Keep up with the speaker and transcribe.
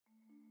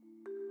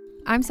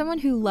I'm someone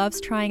who loves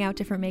trying out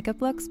different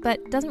makeup looks,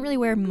 but doesn't really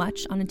wear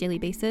much on a daily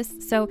basis,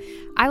 so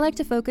I like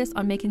to focus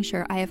on making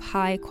sure I have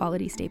high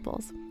quality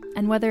staples.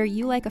 And whether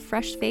you like a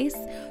fresh face,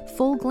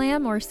 full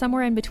glam, or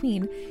somewhere in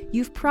between,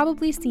 you've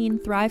probably seen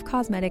Thrive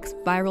Causemetics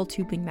Viral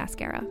Tubing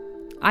Mascara.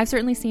 I've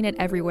certainly seen it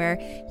everywhere.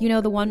 You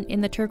know, the one in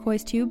the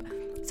turquoise tube?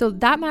 So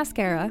that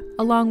mascara,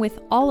 along with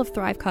all of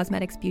Thrive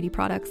Causemetics beauty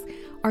products,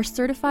 are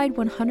certified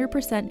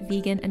 100%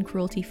 vegan and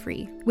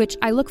cruelty-free, which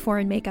I look for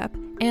in makeup,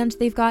 and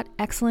they've got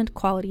excellent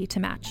quality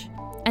to match.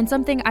 And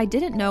something I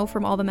didn't know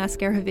from all the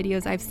mascara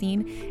videos I've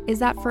seen is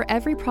that for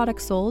every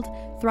product sold,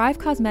 Thrive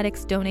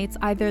Causemetics donates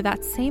either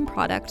that same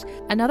product,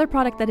 another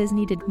product that is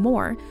needed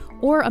more,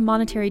 or a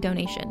monetary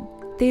donation.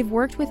 They've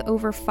worked with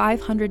over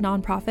 500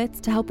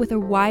 nonprofits to help with a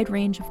wide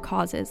range of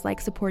causes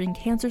like supporting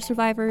cancer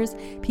survivors,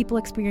 people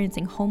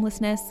experiencing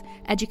homelessness,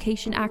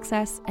 education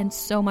access, and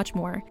so much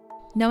more.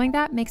 Knowing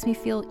that makes me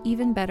feel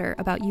even better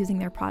about using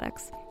their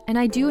products. And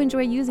I do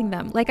enjoy using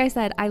them. Like I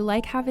said, I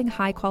like having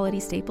high quality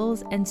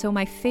staples, and so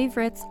my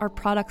favorites are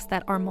products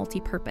that are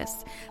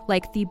multi-purpose,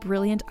 like the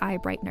Brilliant Eye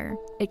Brightener.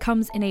 It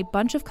comes in a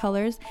bunch of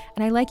colors,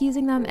 and I like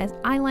using them as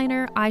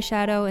eyeliner,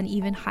 eyeshadow, and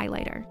even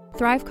highlighter.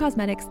 Thrive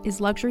Causemetics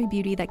is luxury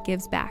beauty that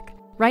gives back.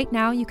 Right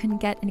now, you can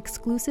get an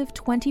exclusive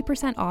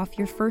 20% off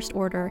your first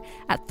order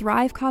at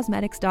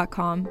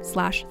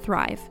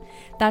thrivecausemetics.com/thrive.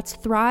 That's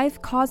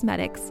Thrive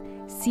Causemetics,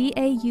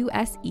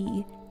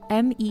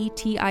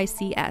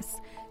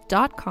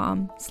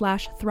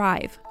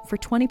 CAUSEMETICS.com/thrive for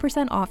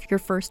 20% off your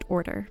first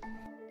order.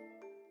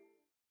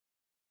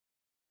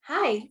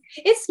 Hi,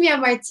 it's Mia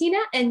Martina,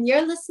 and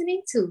you're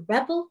listening to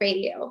Rebel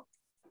Radio.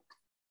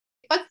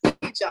 Fuck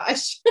you,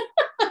 Josh.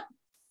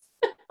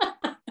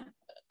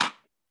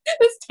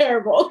 It's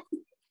terrible.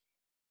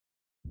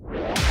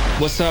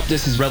 What's up?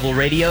 This is Rebel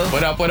Radio.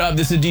 What up? What up?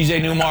 This is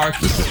DJ Newmark.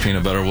 This is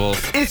Peanut Butter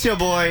Wolf. It's your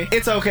boy.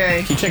 It's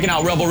okay. Keep checking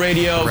out Rebel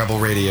Radio. Rebel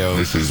Radio.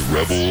 This is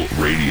Rebel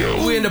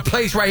Radio. We're in the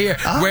place right here.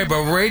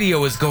 Rebel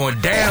Radio is going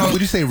down.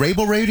 Would you say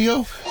Rebel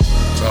Radio?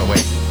 Oh,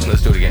 wait.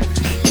 Let's do it again.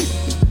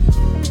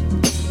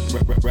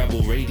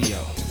 Rebel Radio.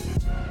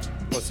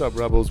 What's up,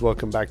 Rebels?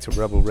 Welcome back to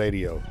Rebel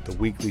Radio, the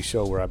weekly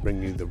show where I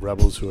bring you the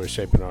rebels who are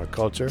shaping our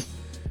culture.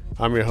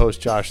 I'm your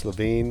host, Josh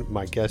Levine.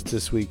 My guest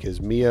this week is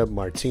Mia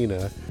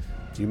Martina.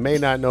 You may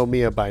not know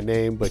Mia by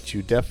name, but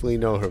you definitely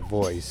know her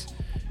voice.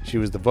 She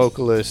was the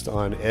vocalist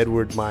on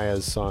Edward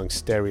Maya's song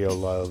Stereo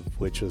Love,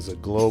 which was a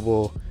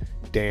global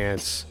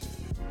dance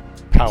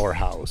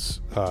powerhouse,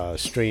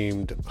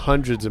 streamed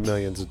hundreds of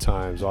millions of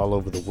times all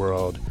over the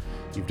world.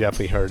 You've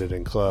definitely heard it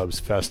in clubs,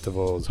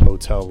 festivals,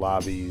 hotel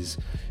lobbies.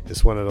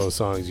 It's one of those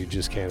songs you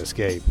just can't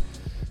escape.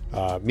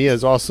 Mia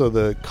is also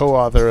the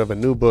co-author of a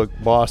new book,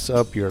 Boss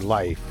Up Your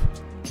Life,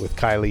 with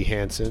Kylie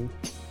Hansen,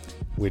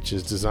 which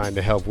is designed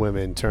to help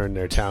women turn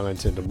their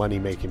talents into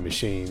money-making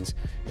machines.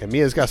 And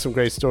Mia's got some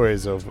great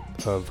stories of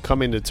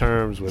coming to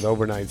terms with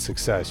overnight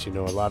success. You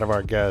know, a lot of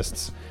our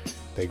guests,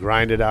 they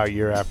grind it out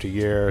year after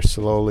year,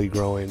 slowly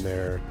growing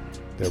their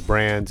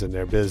brands and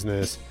their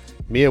business.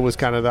 Mia was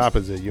kind of the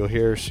opposite. You'll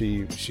hear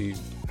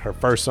her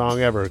first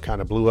song ever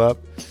kind of blew up,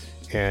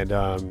 and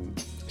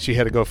she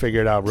had to go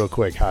figure it out real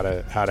quick how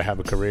to have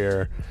a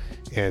career.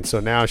 And so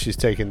now she's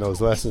taking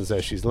those lessons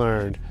that she's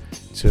learned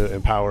to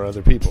empower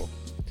other people.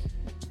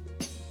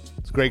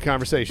 It's a great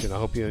conversation. I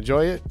hope you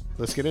enjoy it.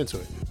 Let's get into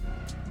it.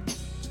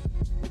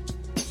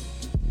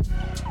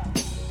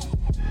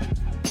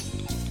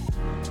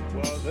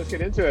 Well, let's get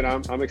into it.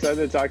 I'm excited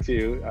to talk to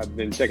you. I've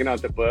been checking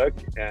out the book,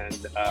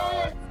 and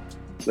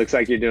looks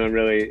like you're doing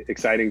really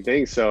exciting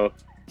things. So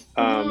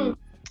I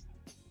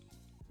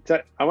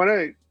want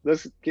to,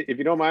 if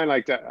you don't mind,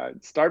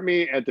 start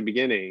me at the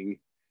beginning,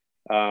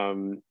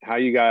 how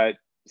you got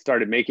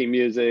started making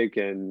music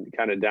and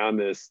kind of down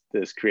this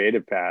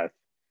creative path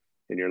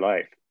in your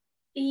life.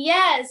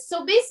 Yes.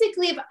 So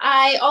basically,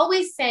 I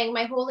always sang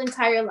my whole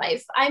entire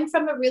life. I'm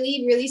from a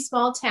really, really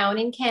small town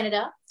in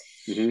Canada,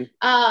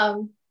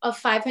 of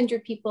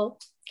 500 people.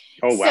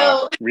 Oh, wow.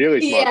 So,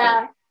 really small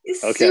town.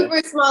 Okay.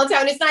 Super small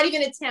town. It's not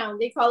even a town.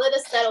 They call it a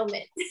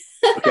settlement.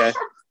 Okay.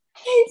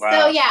 Wow.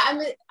 So yeah,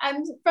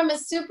 I'm from a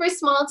super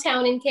small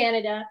town in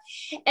Canada,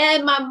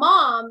 and my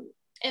mom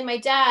and my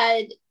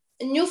dad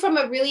knew from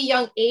a really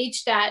young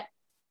age that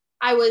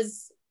I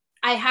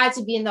had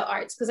to be in the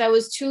arts because I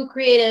was too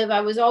creative. I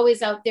was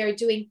always out there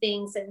doing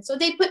things, and so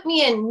they put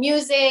me in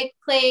music,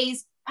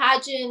 plays,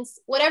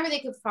 pageants, whatever they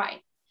could find.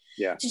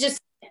 Yeah. To just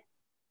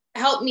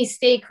help me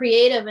stay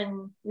creative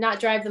and not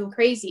drive them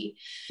crazy.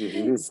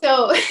 Mm-hmm.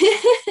 So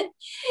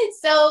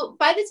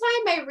by the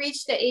time I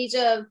reached the age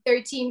of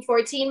 13,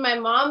 14, my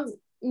mom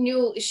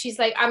knew, she's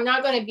like, I'm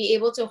not going to be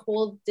able to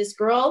hold this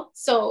girl.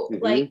 So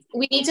we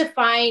need to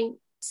find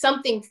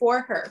something for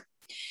her.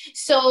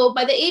 So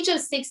by the age of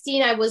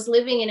 16, I was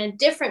living in a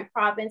different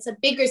province, a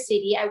bigger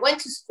city. I went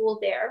to school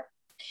there.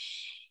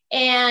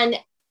 And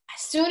as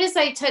soon as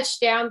I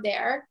touched down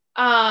there,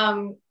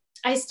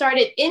 I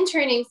started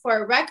interning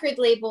for a record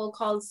label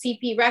called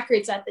CP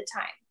Records at the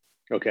time.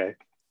 Okay.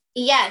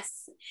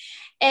 Yes.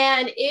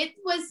 And it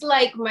was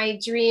like my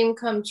dream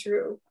come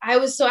true. I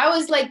was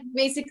like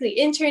basically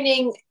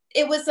interning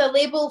it was a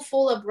label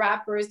full of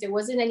rappers. There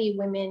wasn't any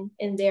women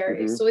in there.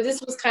 Mhm. So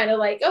this was kind of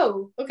like,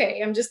 oh,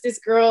 okay, I'm just this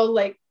girl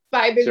like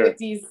vibing Sure. with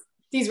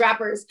these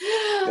rappers.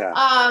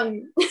 Yeah.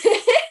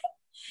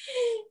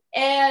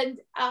 And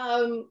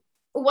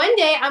one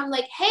day I'm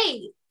like,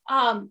 hey,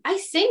 I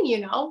sing, you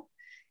know.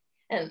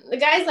 And the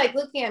guy's like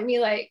looking at me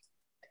like,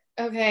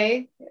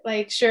 okay,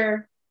 like,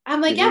 sure. I'm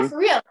like, yeah, for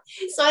real.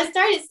 So I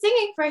started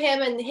singing for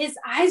him, and his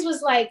eyes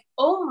was like,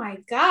 oh my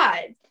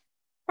God,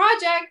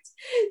 project.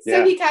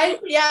 So he kind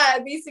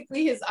of,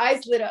 basically his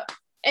eyes lit up.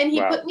 And he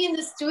put me in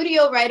the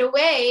studio right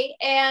away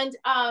and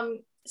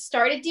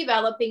started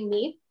developing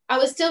me. I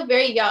was still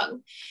very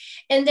young.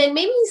 And then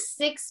maybe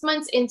 6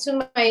 months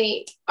into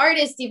my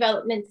artist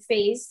development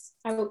phase,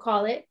 I would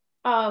call it,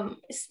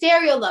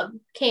 Stereo Love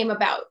came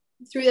about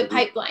through the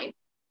pipeline.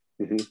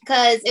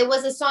 Because it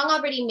was a song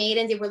already made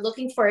and they were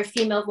looking for a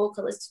female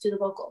vocalist to do the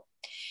vocal.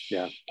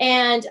 Yeah.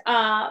 And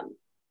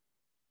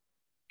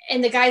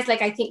the guy's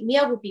like, I think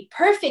Mia would be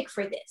perfect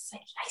for this. I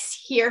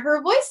hear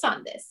her voice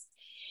on this.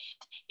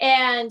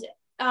 And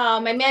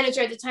my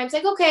manager at the time's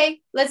like,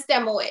 okay, let's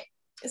demo it.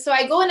 So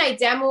I go and I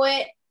demo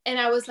it. And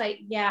I was like,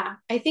 yeah,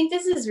 I think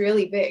this is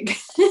really big.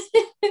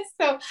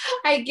 So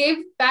I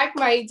gave back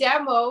my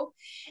demo.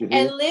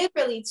 And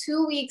literally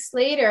 2 weeks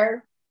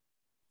later,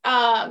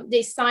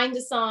 they signed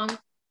the song.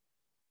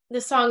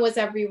 The song was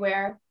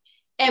everywhere.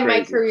 And Crazy.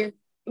 my career,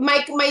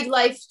 my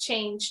life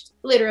changed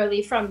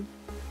literally from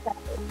that.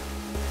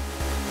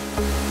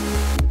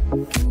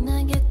 Can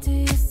I get to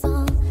your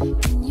song?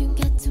 Can you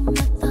get to my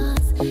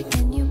thoughts?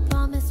 Can you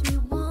promise we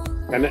won't?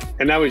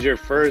 And that was your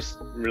first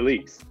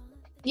release.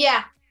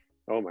 Yeah.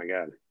 Oh my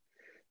God.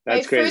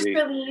 That's my crazy.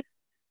 First release,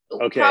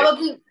 Okay.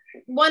 probably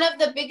one of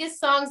the biggest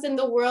songs in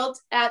the world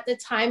at the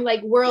time,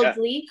 like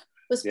worldly,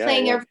 was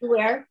playing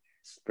everywhere.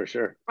 For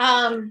sure.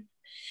 And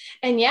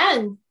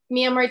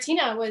Mia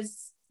Martina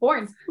was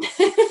born.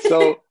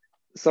 So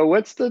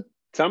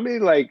tell me,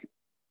 like,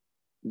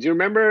 do you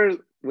remember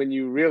when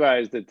you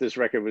realized that this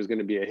record was going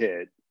to be a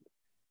hit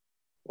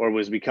or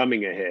was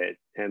becoming a hit?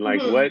 And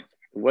like,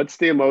 what's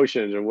the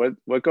emotions or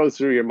what goes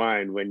through your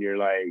mind when you're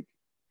like,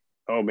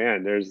 oh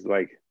man, there's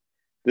like,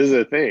 this is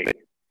a thing?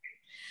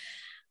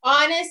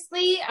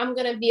 Honestly, I'm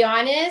going to be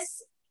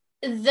honest.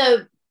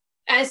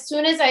 As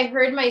soon as I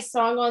heard my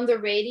song on the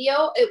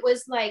radio, it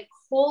was like,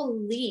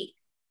 holy,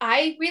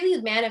 I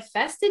really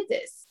manifested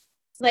this.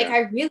 Like, I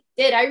really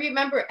did. I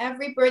remember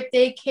every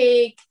birthday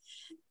cake,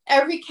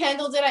 every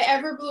candle that I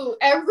ever blew,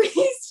 every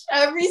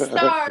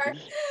star.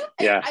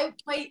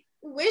 My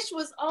wish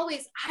was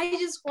always,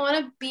 I want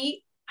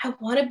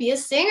to be a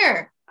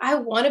singer. I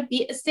want to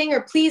be a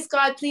singer. Please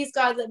God,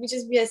 let me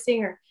just be a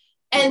singer.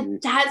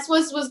 And that's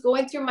what was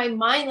going through my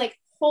mind. Like,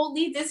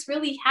 holy, this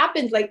really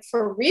happened, like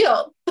for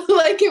real.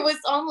 Like, it was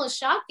almost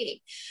shocking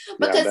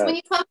because when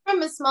you come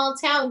from a small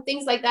town,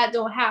 things like that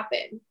don't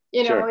happen.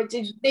 You know,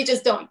 they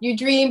just don't. You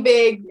dream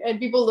big and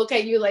people look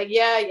at you like,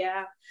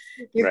 yeah,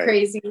 you're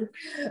crazy.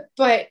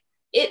 But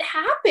it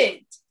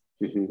happened.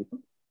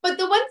 But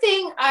the one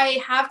thing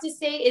I have to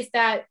say is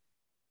that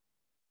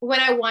when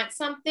I want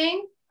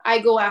something, I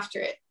go after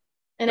it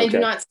and I do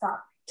not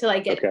stop till I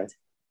get it.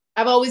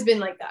 I've always been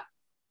like that.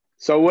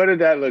 So what did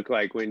that look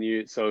like when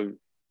you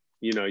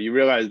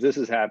realize this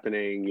is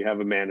happening, you have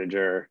a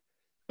manager,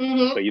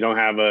 but you don't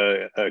have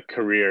a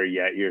career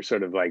yet. You're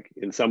sort of like,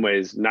 in some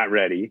ways, not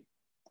ready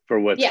for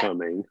what's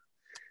coming.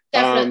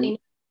 Definitely.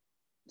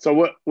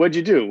 So what'd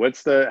you do?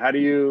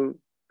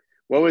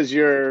 What was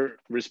your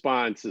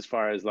response as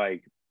far as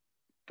like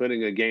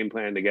putting a game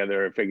plan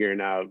together or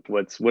figuring out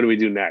what do we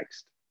do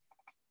next?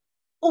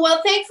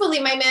 Well, thankfully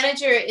my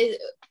manager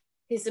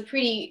he's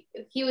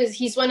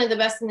one of the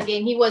best in the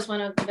game. He was one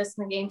of the best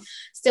in the game,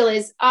 still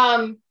is.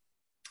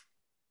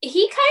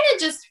 He kind of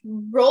just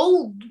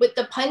rolled with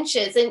the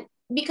punches. And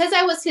because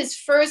I was his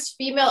first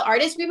female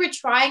artist, we were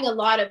trying a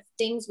lot of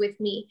things with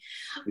me,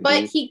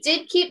 but he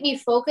did keep me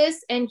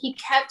focused and he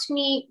kept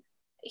me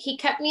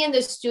in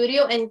the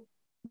studio and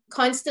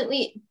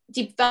constantly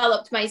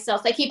developed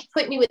myself. Like, he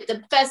put me with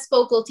the best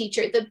vocal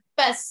teacher, the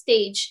best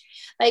stage,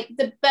 like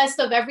the best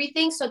of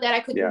everything, so that I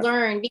could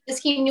learn, because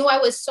he knew I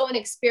was so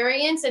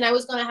inexperienced and I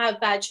was going to have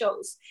bad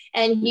shows.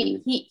 And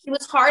he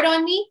was hard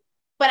on me,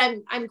 but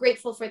I'm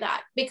grateful for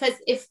that, because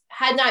if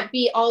had not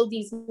be all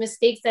these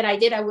mistakes that I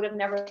did, I would have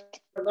never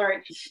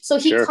learned. So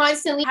he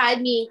constantly had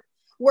me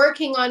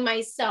working on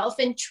myself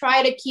and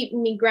try to keep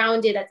me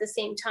grounded at the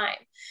same time.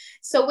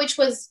 So which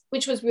was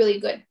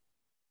really good.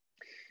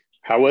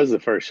 How was the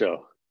first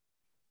show?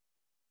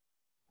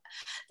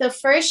 The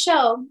first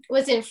show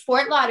was in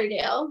Fort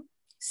Lauderdale,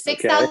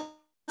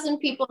 6,000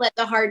 people at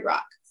the Hard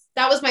Rock.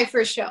 That was my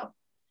first show.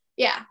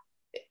 Yeah.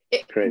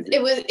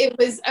 It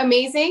was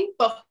amazing,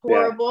 but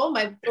horrible.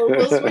 My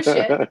vocals were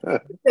shit.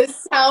 The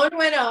sound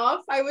went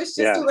off. I was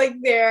just like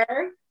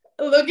there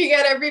looking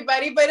at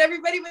everybody, but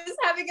everybody was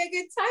having a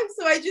good time.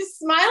 So I just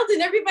smiled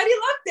and everybody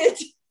loved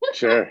it.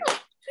 Sure.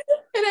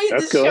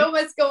 And show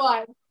must go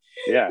on.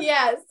 Yeah.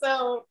 Yeah.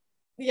 So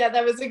yeah,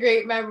 that was a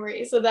great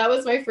memory. So that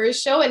was my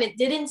first show and it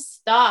didn't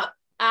stop.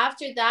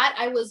 after that,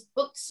 I was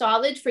booked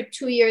solid for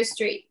 2 years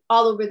straight,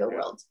 all over the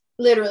world,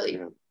 literally.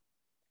 Yeah.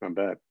 I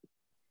bet.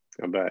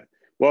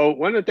 Well,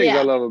 one of the things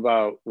I love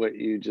about what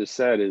you just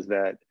said is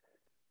that,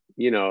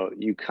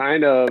 you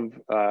kind of,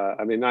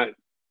 not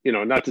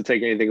to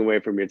take anything away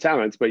from your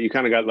talents, but you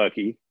kind of got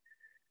lucky,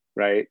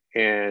 right?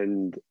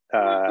 And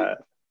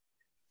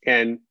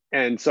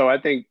so I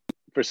think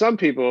for some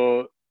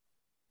people,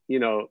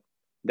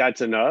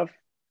 that's enough,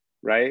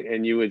 right?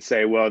 And you would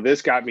say, well,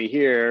 this got me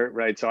here,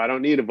 right? So I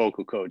don't need a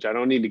vocal coach. I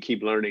don't need to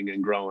keep learning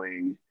and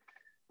growing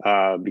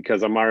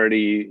because I'm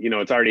already,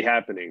 it's already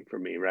happening for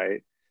me,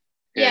 right?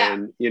 Yeah.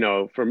 And,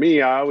 for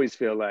me, I always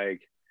feel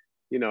like,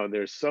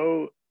 there's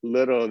so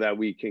little that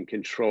we can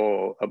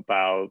control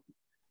about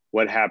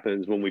what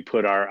happens when we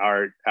put our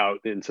art out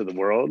into the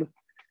world,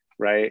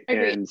 right?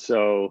 Agreed. And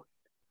so,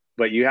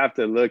 but you have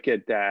to look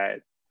at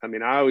that. I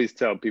mean, I always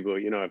tell people,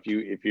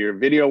 if your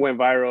video went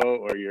viral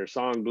or your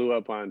song blew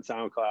up on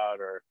SoundCloud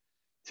or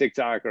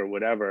TikTok or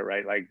whatever,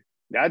 right? Like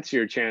that's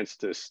your chance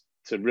to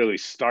really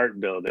start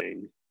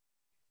building,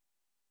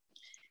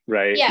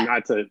 right? Yeah.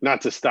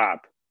 Not to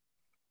stop.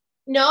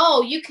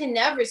 No, you can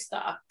never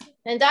stop.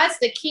 And that's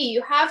the key.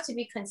 You have to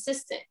be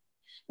consistent,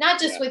 not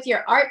just with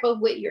your art,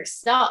 but with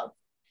yourself.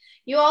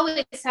 You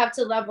always have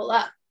to level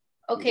up.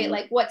 Okay,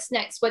 like what's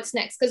next?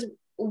 Because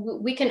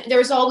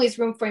there's always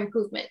room for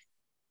improvement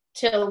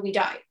till we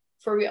die,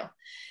 for real.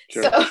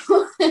 Sure.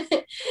 So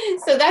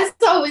that's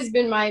always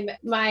been my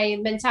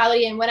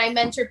mentality. And when I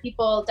mentor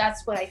people,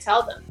 that's what I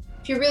tell them.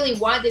 If you really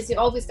want this, you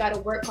always got to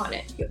work on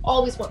it. You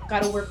always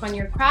got to work on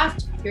your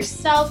craft,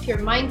 yourself, your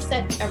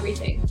mindset,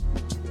 everything.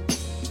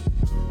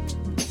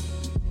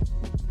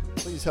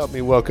 Please help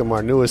me welcome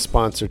our newest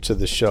sponsor to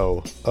the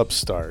show,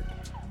 Upstart.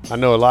 I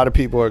know a lot of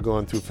people are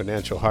going through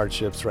financial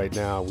hardships right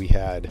now. We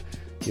had,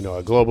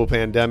 a global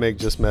pandemic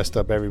just messed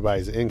up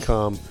everybody's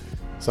income.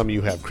 Some of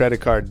you have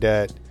credit card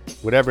debt,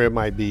 whatever it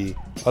might be.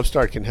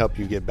 Upstart can help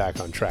you get back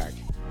on track.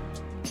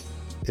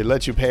 It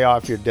lets you pay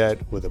off your debt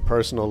with a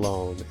personal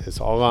loan. It's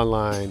all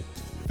online,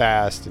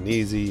 fast and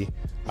easy.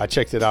 I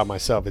checked it out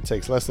myself. It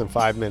takes less than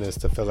 5 minutes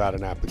to fill out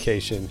an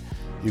application.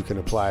 You can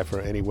apply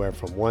for anywhere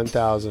from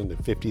 $1,000 to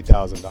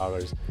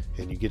 $50,000,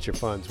 and you get your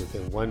funds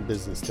within 1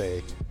 business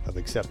day of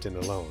accepting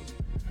a loan.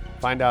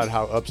 Find out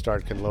how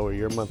Upstart can lower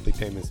your monthly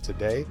payments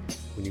today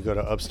when you go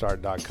to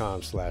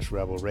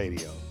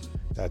upstart.com/rebelradio.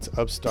 That's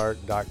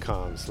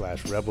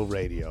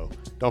upstart.com/rebelradio.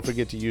 Don't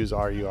forget to use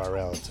our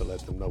URL to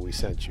let them know we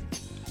sent you.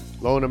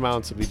 Loan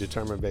amounts will be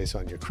determined based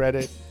on your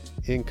credit,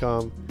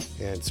 income,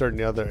 and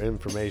certain other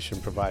information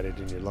provided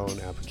in your loan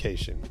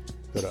application.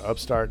 Go to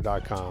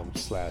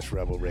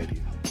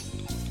upstart.com/rebelradio.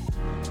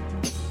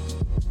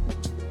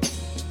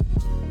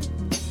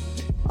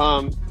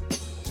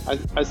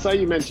 I saw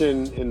you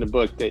mention in the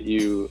book that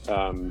you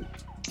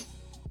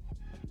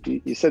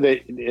said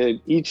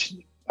that each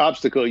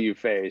obstacle you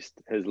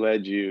faced has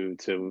led you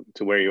to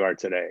where you are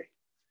today.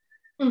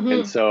 Mm-hmm.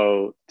 And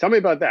so tell me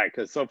about that,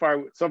 because so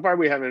far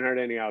we haven't heard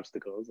any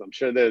obstacles. I'm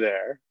sure they're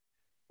there.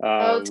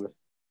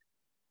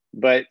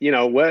 But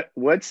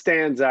what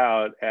stands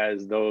out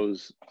as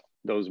those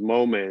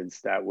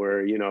moments that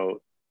were,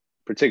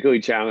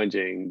 particularly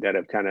challenging that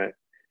have kind of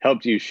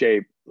helped you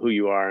shape who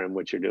you are and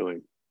what you're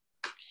doing?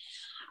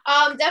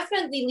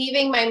 Definitely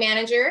leaving my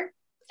manager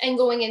and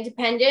going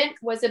independent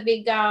was a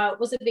big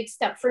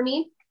step for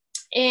me.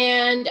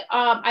 And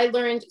I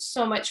learned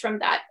so much from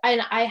that.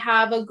 And I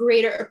have a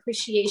greater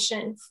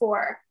appreciation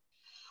for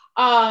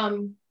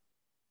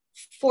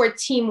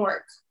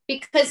teamwork,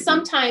 because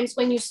sometimes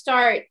when you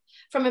start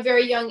from a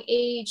very young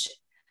age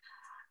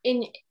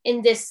in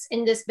this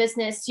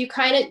business, you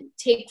kind of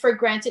take for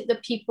granted the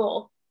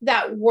people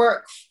that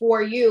work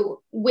for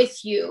you,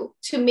 with you,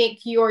 to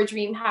make your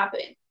dream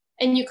happen.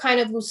 And you kind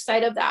of lose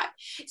sight of that.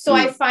 So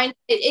I find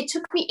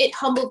it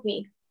humbled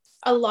me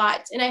a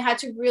lot. And I had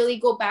to really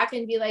go back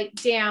and be like,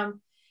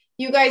 damn,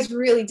 you guys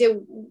really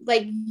did,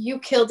 like, you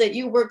killed it.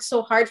 You worked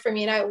so hard for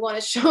me. And I want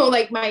to show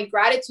like my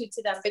gratitude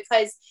to them,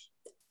 because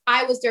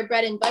I was their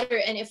bread and butter.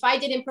 And if I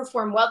didn't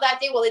perform well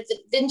that day, well, it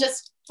didn't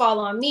just fall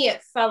on me,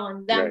 it fell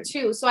on them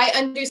too. So I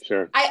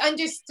understood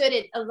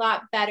it a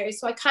lot better.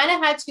 So I kind of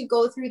had to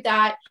go through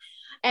that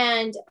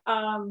and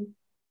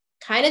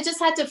kind of just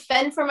had to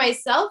fend for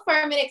myself for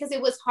a minute, because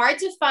it was hard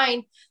to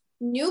find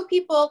new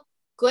people,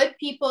 good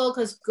people,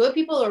 because good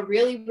people are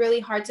really,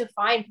 really hard to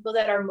find, people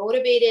that are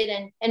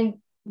motivated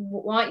and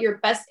want your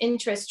best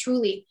interest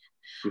truly.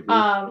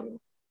 Mm-hmm.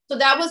 So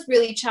that was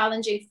really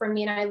challenging for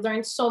me, and I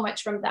learned so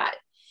much from that.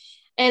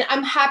 And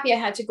I'm happy I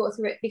had to go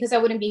through it, because I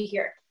wouldn't be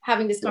here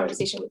having this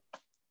conversation with you.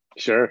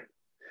 Sure.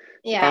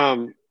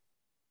 Yeah.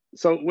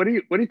 So what do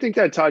you think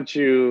that taught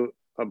you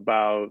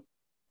about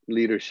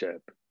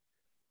leadership?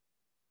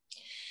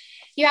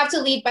 You have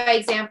to lead by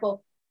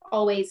example,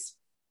 always.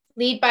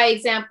 Lead by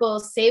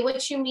example. Say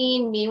what you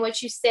mean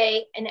what you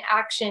say, and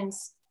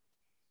actions.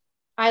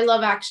 I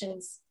love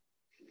actions.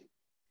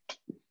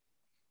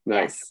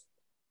 Nice. Yes.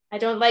 I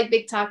don't like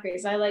big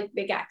talkers. I like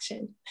big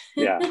action.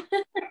 Yeah.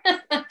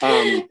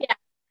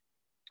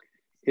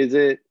 Is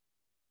it,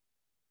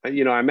 I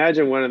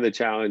imagine one of the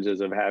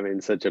challenges of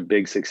having such a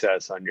big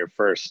success on your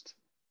first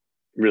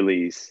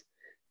release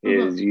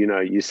is,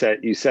 you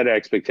set an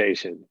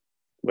expectation,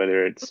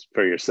 whether it's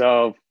for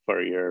yourself,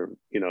 for your,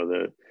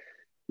 the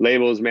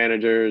labels,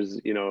 managers,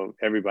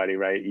 everybody,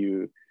 right?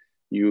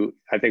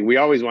 I think we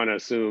always want to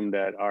assume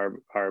that our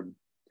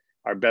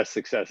best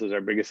successes,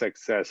 our biggest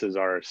successes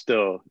are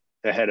still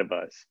ahead of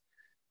us.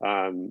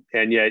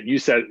 And yet you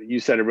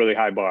set a really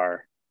high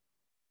bar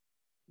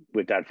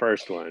with that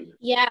first one.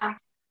 Yeah.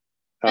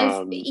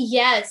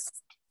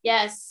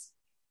 Yes.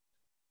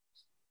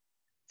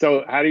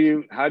 So how do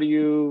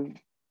you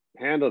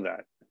handle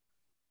that?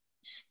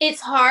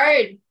 It's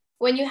hard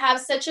when you have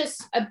such a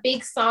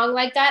big song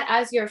like that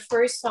as your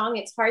first song.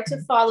 It's hard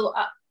to follow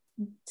up.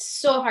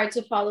 So hard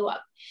to follow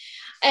up.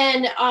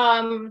 And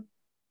I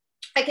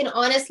can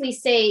honestly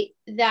say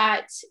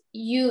that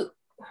you're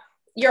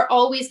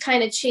always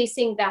kind of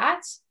chasing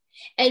that,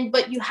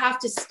 but you have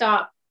to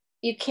stop.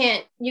 You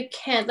can't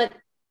let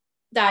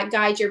that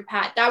guide your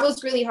path. That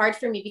was really hard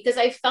for me because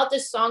I felt the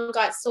song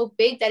got so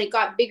big that it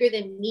got bigger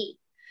than me.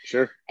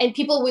 Sure. And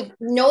people would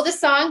know the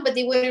song, but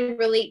they wouldn't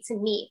relate to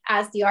me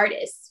as the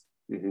artist.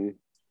 Mm-hmm.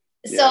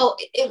 Yeah. So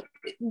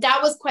that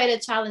was quite a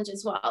challenge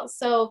as well.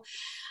 So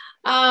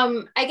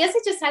I guess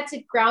I just had to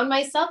ground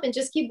myself and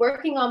just keep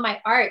working on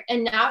my art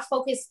and not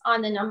focus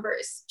on the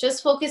numbers.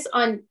 Just focus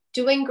on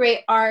doing great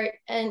art,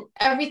 and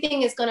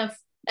everything's gonna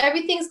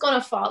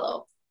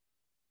follow.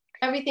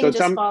 Everything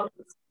just follows.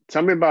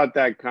 Tell me about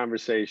that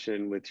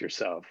conversation with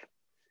yourself,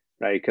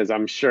 right? Because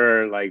I'm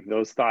sure like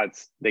those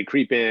thoughts, they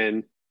creep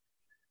in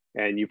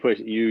and you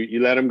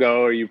let them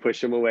go or you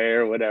push them away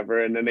or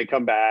whatever. And then they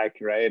come back,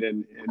 right?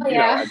 And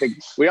I think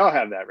we all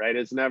have that, right?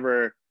 It's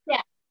never,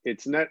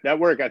 it's not, that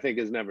work I think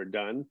is never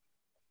done.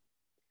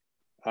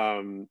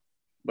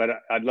 But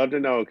I'd love to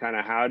know kind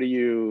of how do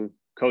you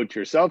coach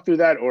yourself through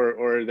that,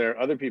 or are there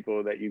other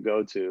people that you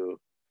go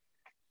to?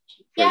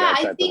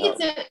 I think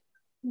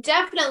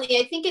definitely.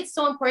 I think it's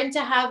so important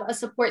to have a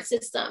support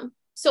system.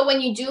 So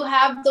when you do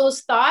have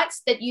those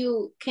thoughts, that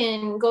you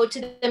can go to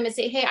them and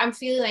say, hey, I'm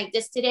feeling like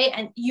this today.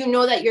 And you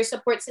know that your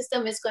support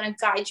system is going to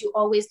guide you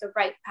always the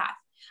right path.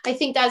 I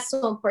think that's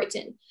so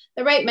important.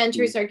 The right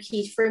mentors are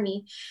key for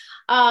me.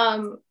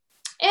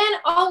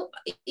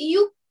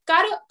 You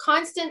got to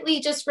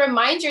constantly just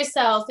remind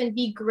yourself and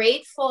be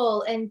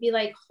grateful and be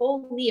like,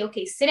 holy,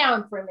 okay, sit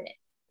down for a minute.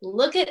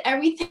 Look at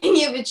everything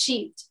you've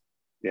achieved.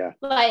 Yeah.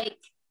 Like,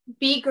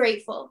 be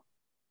grateful,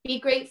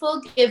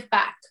 give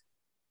back.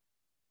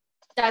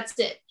 That's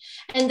it.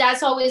 And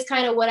that's always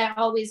kind of what I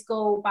always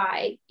go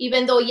by,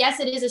 even though, yes,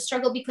 it is a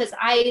struggle because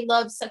I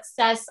love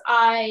success.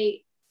 I'm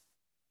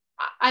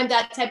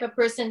that type of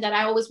person that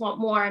I always want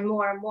more and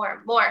more and more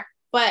and more,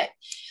 but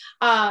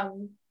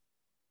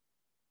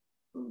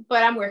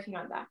I'm working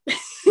on that.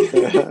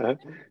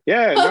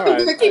 Yeah,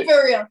 I'm keep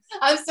it real.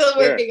 I'm still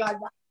working on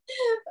that.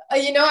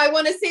 I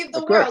want to save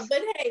the world,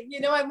 but hey,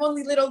 I'm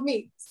only little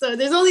me. So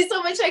there's only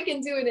so much I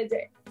can do in a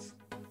day.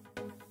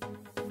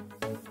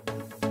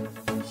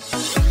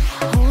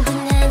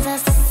 Holding hands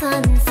as the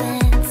sun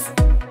sets.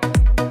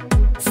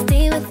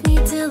 Stay with me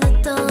till the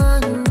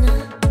dawn.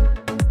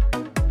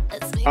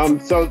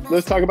 So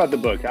let's talk about the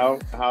book.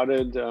 How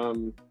did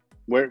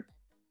where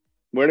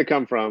did it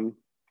come from?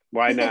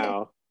 Why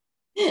now?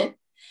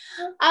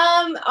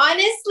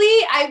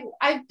 Honestly,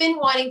 I've been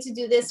wanting to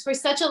do this for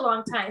such a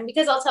long time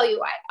because I'll tell you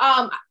why.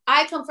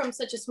 I come from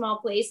such a small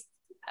place,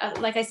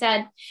 like I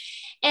said,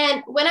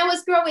 and when I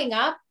was growing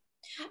up,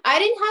 I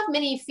didn't have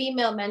many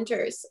female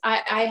mentors.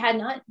 I had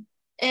none,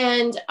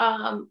 and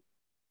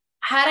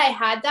had I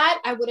had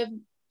that, I would have.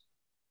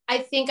 I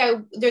think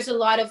there's a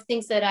lot of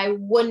things that I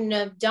wouldn't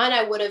have done.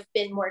 I would have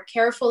been more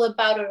careful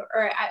about,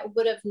 or I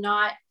would have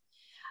not.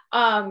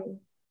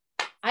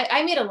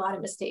 I made a lot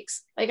of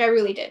mistakes. Like I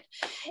really did.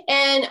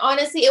 And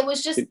honestly, it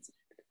was just,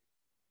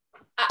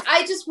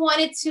 I just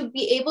wanted to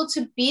be able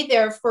to be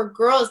there for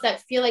girls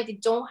that feel like they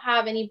don't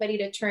have anybody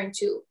to turn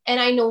to. And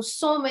I know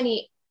so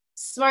many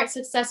smart,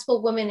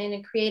 successful women in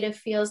the creative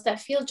fields that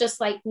feel just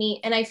like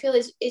me. And I feel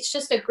it's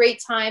just a great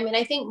time. And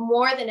I think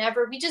more than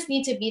ever, we just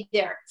need to be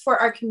there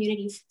for our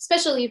community,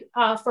 especially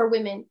for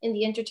women in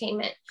the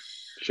entertainment.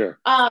 Sure.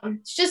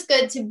 It's just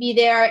good to be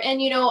there.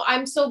 And,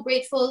 I'm so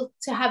grateful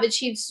to have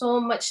achieved so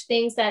much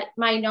things that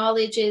my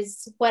knowledge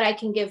is what I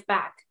can give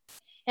back.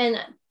 And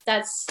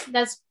that's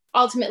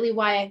ultimately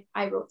why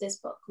I wrote this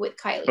book with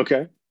Kylie.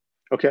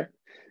 Okay.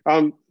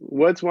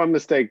 What's one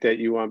mistake that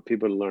you want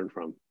people to learn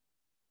from?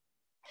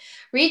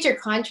 Read your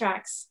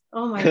contracts.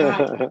 Oh my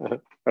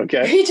God.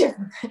 Okay.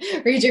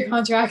 Read your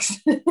contracts.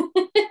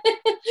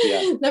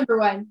 Yeah. Number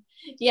one.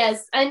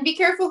 Yes. And be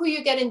careful who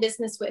you get in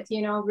business with,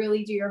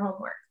 really do your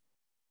homework.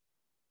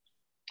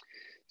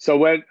 So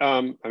what,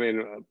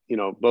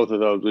 both of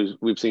those,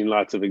 we've seen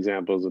lots of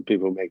examples of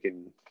people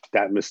making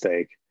that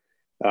mistake.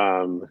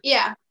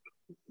 Yeah.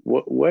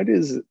 What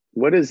is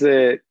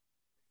it?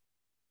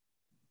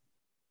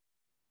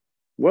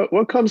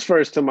 What comes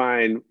first to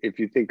mind if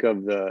you think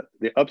of the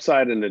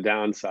upside and the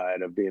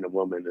downside of being a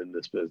woman in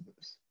this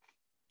business?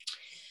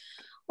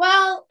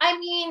 Well, I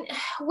mean,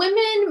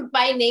 women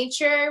by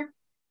nature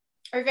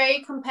are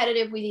very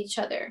competitive with each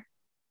other.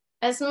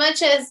 As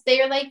much as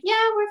they're like,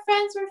 yeah, we're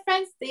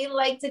friends, they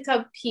like to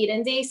compete,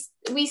 and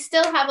we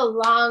still have a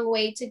long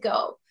way to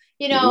go.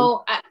 You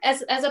know,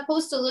 as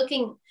opposed to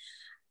looking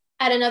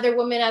at another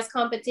woman as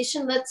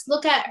competition, let's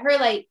look at her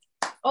like,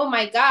 oh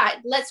my God,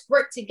 let's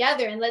work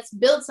together and let's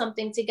build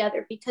something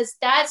together, because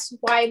that's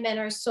why men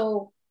are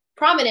so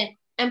prominent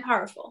and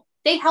powerful.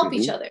 They help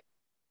each other.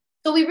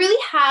 So we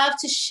really have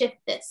to shift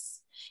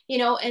this, you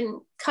know,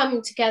 and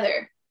come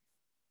together.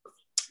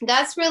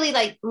 That's really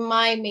like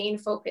my main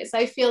focus.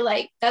 I feel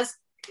like that's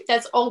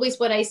always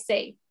what I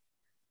say.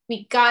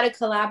 We got to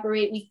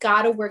collaborate. We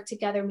got to work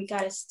together. We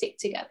got to stick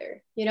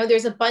together. You know,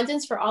 there's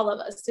abundance for all of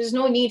us. There's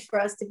no need for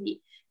us to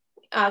be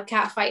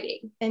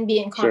catfighting and be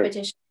in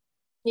competition.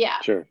 Sure. Yeah.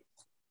 Sure.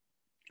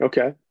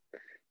 Okay.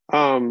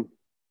 I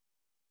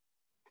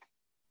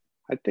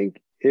think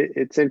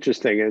it's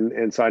interesting.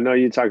 And so I know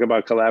you talk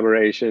about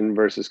collaboration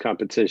versus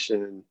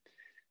competition.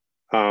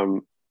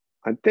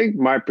 I think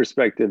my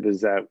perspective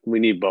is that we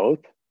need both.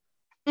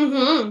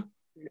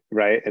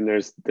 Right. And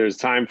there's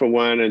time for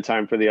one and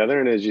time for the other.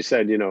 And as you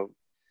said, you know,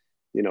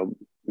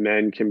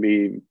 men can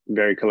be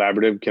very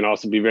collaborative, can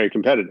also be very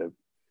competitive.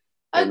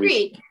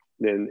 Agreed.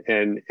 And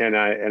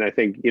I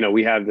think, you know,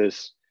 we have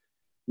this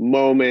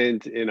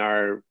moment in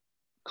our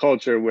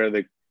culture where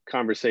the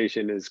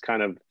conversation is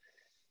kind of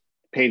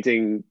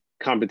painting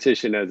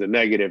competition as a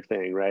negative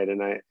thing, right?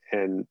 And I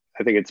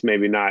think it's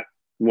maybe not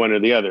one or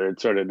the other. It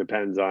sort of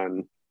depends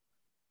on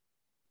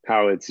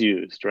how it's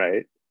used,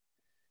 right?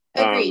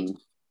 Agreed.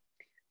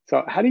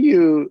 So how do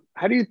you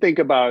think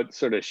about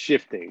sort of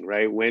shifting,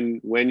 right?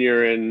 When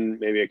you're in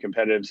maybe a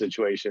competitive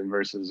situation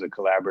versus a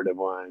collaborative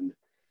one?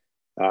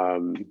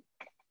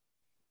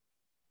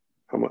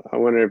 I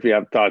wonder if you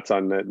have thoughts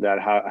on that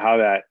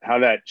how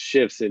that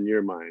shifts in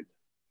your mind.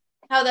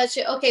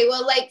 Okay,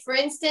 well, like for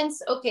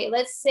instance, okay,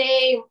 let's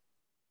say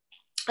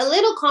a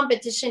little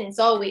competition is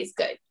always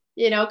good,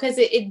 you know, because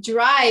it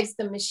drives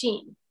the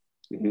machine.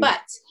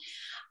 But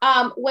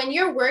when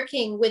you're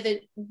working with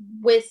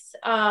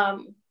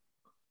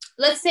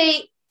let's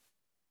say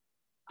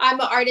I'm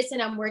an artist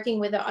and I'm working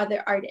with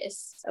other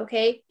artists,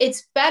 okay?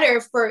 It's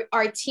better for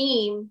our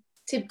team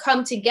to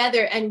come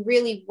together and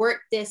really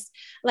work this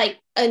like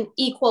an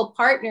equal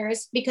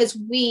partners, because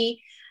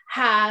we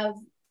have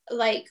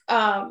like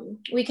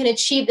we can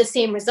achieve the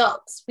same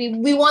results.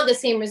 We want the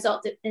same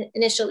result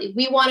initially.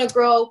 We want to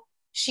grow,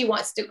 she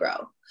wants to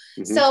grow.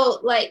 So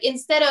like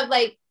instead of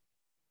like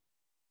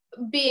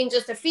being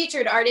just a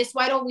featured artist,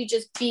 why don't we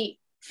just be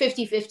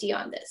 50-50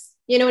 on this?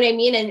 You know what I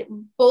mean?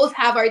 And both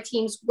have our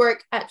teams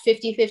work at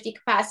 50-50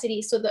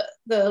 capacity, so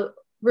the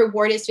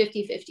reward is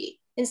 50-50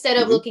 instead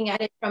of looking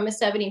at it from a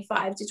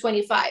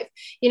 75-25.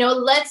 You know,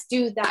 let's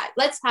do that.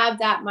 Let's have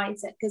that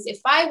mindset, because if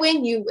I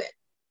win, you win.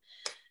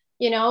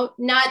 You know,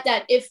 not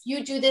that if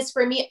you do this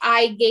for me,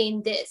 I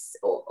gain this,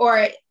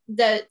 or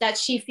that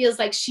she feels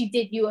like she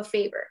did you a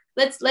favor.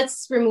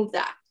 Let's remove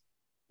that.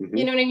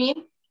 You know what I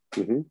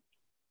mean?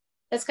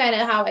 That's kind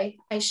of how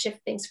I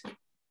shift things.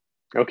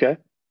 Okay,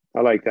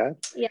 I like that.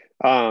 Yeah.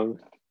 How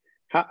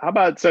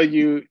about, so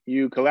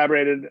you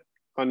collaborated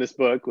on this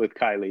book with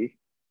Kylie?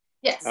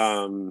 Yes.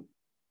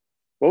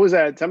 What was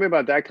that? Tell me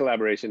about that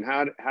collaboration.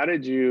 How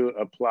did you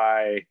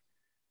apply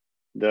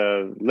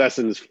the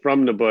lessons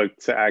from the book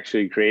to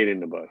actually creating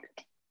the book?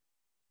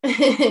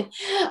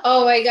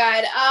 Oh my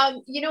God.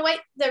 You know what?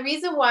 The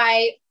reason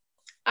why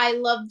I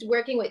loved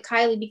working with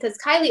Kylie, because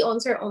Kylie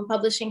owns her own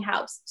publishing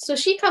house. So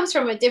she comes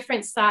from a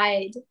different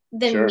side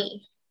than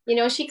me. You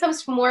know, she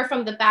comes more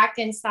from the back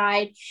end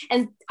side.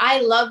 And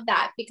I love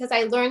that because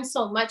I learned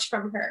so much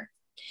from her.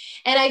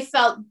 And I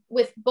felt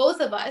with both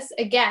of us,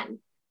 again,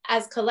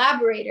 as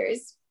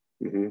collaborators,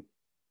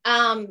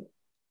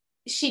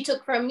 she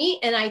took from me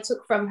and I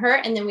took from her,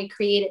 and then we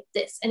created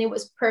this, and it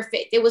was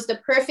perfect. It was the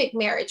perfect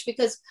marriage,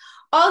 because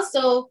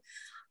also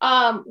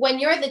when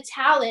you're the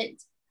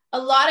talent, a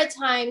lot of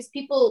times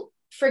people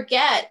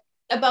forget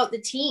about the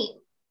team.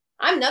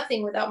 I'm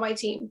nothing without my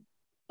team.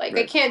 Like,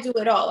 I can't do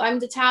it all. I'm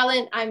the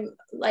talent. I'm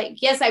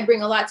like, yes, I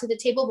bring a lot to the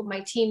table, but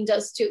my team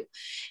does too.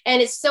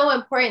 And it's so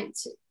important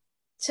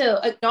to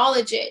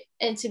acknowledge it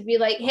and to be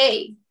like,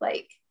 hey,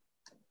 like,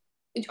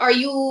 are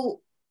you,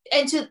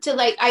 and to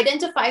like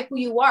identify who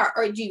you are,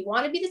 or do you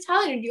want to be the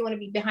talent, or do you want to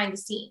be behind the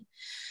scene?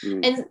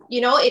 And you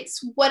know,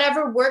 it's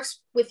whatever works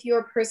with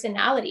your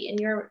personality and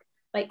your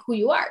like who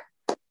you are.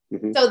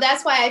 So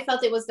that's why I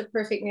felt it was the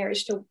perfect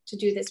marriage to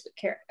do this with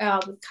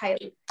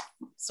Kylie.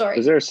 Sorry.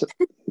 Was there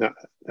no,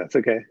 that's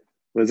okay.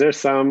 Was there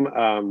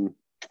some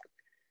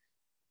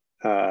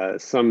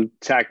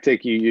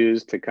tactic you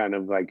used to kind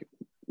of like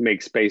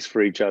make space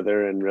for each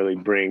other and really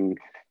bring,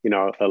 you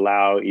know,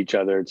 allow each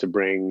other to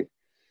bring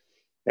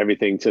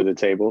everything to the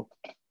table?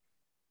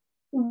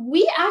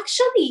 We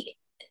actually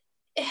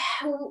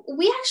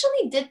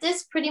did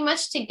this pretty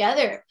much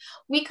together.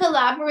 We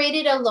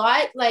collaborated a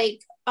lot.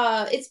 Like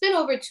it's been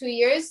over 2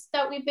 years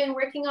that we've been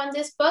working on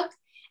this book,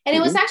 And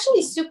it was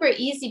actually super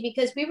easy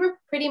because we were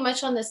pretty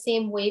much on the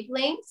same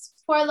wavelengths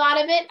for a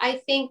lot of it,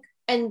 I think.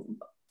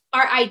 And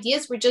our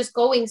ideas were just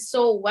going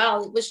so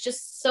well. It was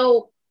just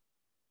so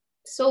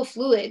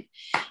fluid,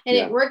 and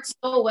it worked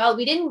so well.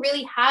 We didn't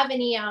really have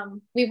any,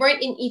 we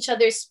weren't in each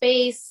other's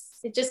space.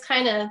 It just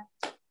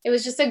it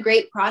was just a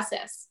great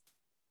process.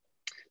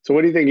 So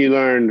what do you think you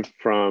learned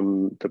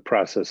from the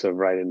process of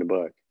writing the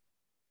book?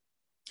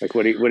 Like,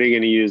 what are you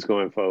going to use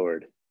going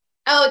forward?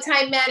 Oh,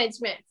 time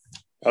management.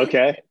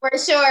 Okay. For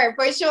sure.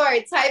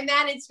 Time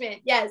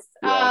management. Yes.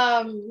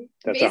 Yeah.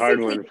 That's a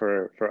hard one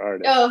for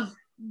artists. Oh,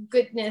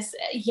 goodness.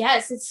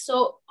 Yes. It's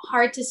so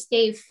hard to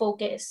stay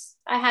focused.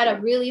 I had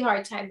a really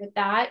hard time with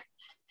that.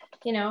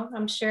 You know,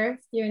 I'm sure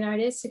you're an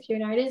artist. If you're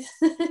an artist,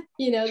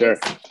 you know, sure.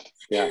 this.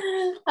 Yeah.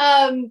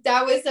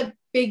 That was a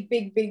big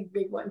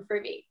one for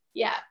me.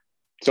 Yeah.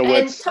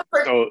 So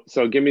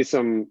so give me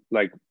some,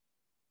 like,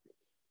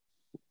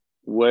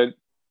 what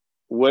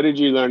did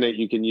you learn that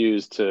you can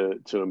use to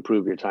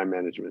improve your time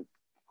management?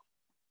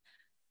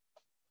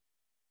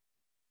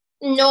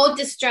 No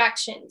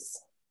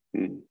distractions.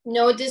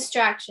 No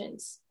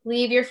distractions.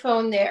 Leave your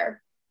phone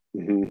there.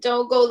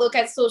 Don't go look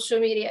at social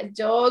media.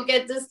 Don't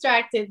get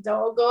distracted.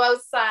 Don't go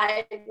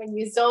outside. When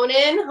you zone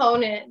in,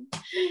 hone in.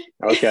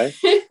 Okay.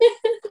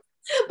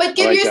 But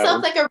give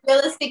yourself like a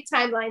realistic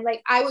timeline.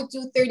 Like, I would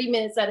do 30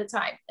 minutes at a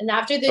time. And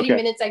after 30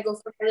 minutes, I go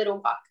for a little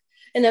walk.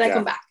 And then I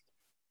come back.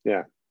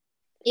 Yeah.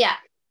 Yeah.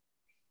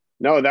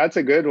 No, that's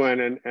a good one.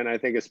 And I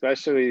think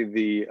especially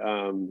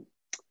the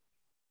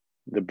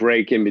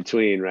break in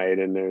between, right?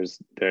 And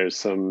there's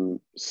some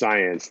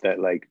science that,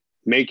 like,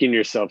 making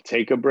yourself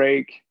take a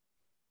break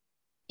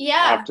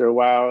after a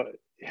while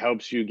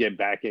helps you get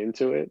back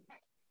into it.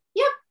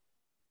 Yep.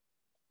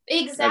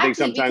 Exactly. I think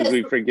sometimes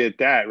we forget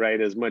that,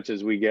 right? As much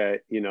as we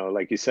get, you know,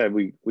 like you said,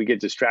 we get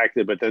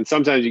distracted, but then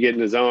sometimes you get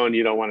in the zone,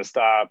 you don't want to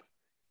stop,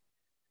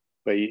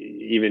 but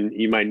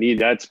you might need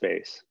that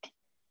space.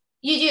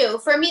 You do.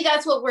 For me,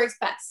 that's what works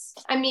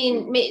best. I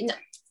mean,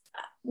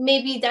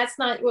 maybe that's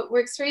not what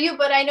works for you,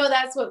 but I know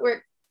that's what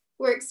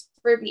works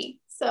for me.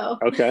 So.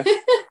 Okay.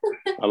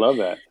 I love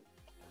that.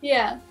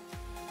 Yeah.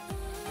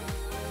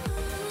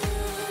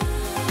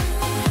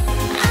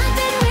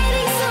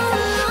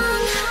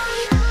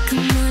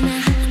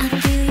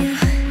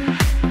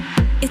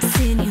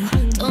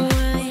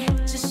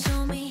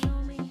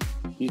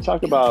 You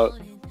talk about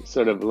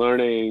sort of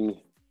learning,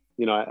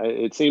 you know,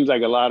 it seems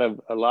like a lot of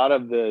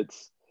the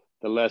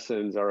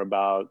lessons are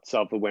about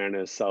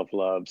self-awareness,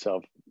 self-love,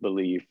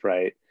 self-belief,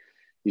 right?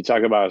 You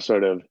talk about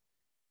sort of,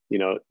 you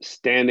know,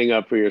 standing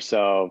up for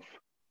yourself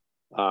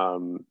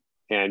and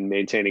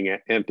maintaining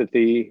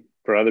empathy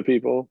for other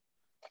people.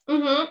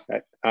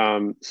 Right?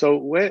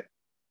 So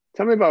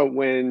tell me about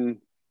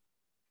when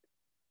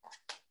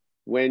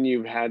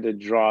you've had to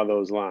draw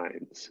those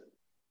lines.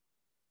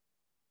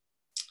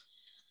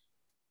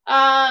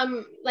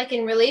 Like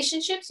in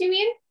relationships, you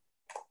mean?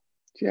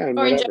 Yeah, or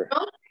whatever. in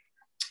general?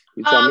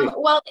 You tell me.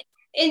 Well,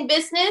 in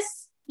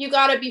business, you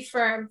gotta be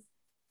firm.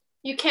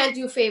 You can't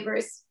do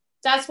favors.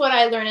 That's what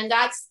I learned, and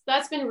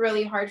that's been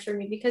really hard for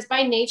me because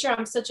by nature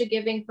I'm such a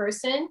giving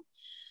person.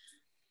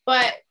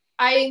 But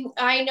I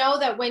know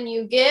that when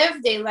you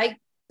give, they like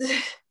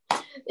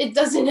it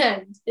doesn't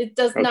end. It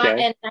does not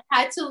end. I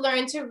had to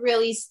learn to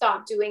really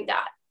stop doing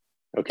that.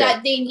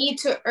 That they need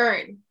to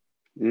earn.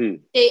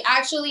 They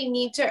actually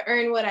need to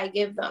earn what I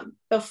give them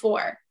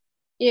before.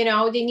 You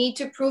know, they need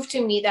to prove to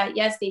me that,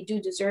 yes, they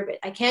do deserve it.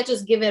 I can't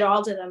just give it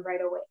all to them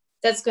right away.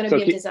 That's going to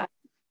be a disaster.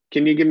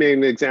 Can you give me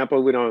an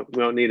example? We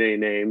don't need any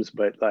names,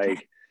 but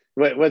like,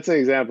 what's an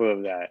example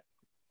of that?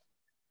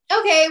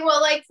 Okay,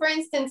 well, like for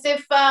instance,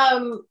 if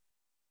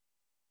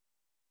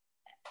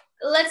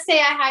let's say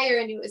I hire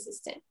a new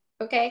assistant,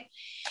 okay,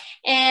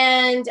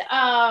 and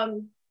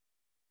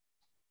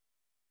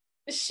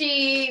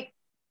she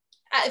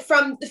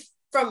from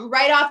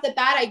right off the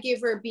bat, I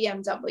give her a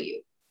BMW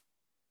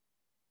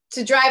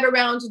to drive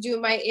around to do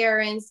my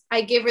errands.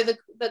 I give her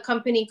the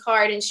company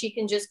card and she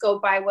can just go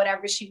buy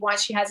whatever she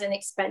wants. She has an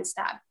expense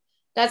tab.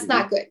 That's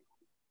not good.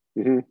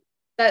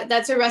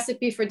 That's a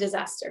recipe for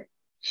disaster.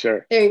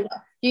 Sure. There you go.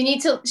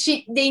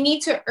 They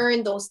need to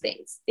earn those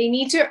things. They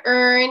need to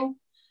earn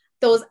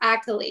those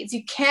accolades.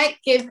 You can't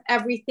give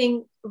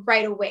everything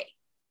right away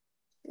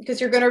because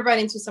you're going to run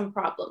into some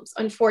problems,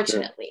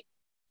 unfortunately. Sure.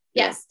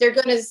 Yes, they're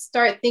going to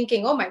start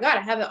thinking, oh my God,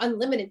 I have an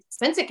unlimited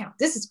expense account.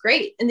 This is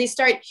great. And they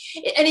start,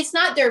 and it's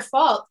not their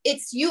fault.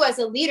 It's you as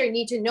a leader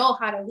need to know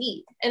how to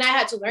lead. And I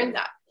had to learn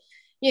that,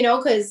 you know,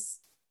 because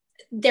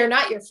they're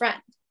not your friend.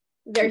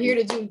 They're here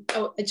to do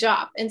a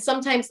job. And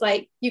sometimes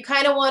like you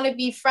kind of want to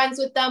be friends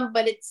with them,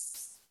 but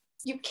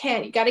you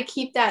can't. You got to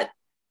keep that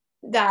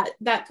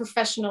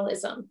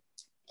professionalism.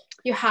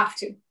 You have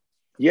to.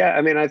 Yeah,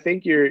 I mean, I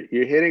think you're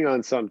hitting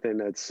on something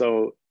that's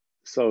so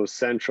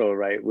central,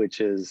 right?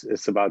 Which is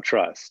it's about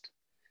trust.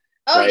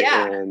 Oh, right?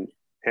 yeah.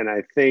 And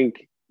I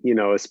think, you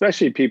know,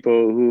 especially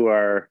people who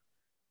are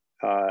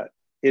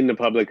in the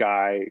public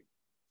eye,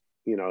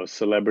 you know,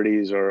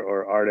 celebrities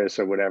or artists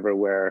or whatever,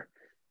 where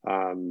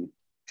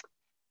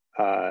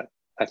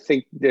I I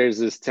think there's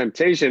this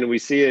temptation, and we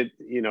see it,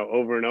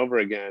 over and over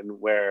again,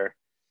 where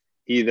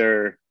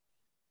either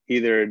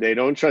they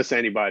don't trust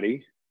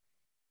anybody,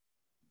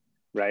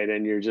 right?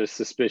 And you're just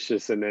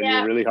suspicious, and then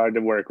you're really hard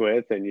to work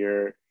with, and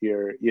you're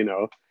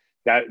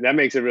that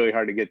makes it really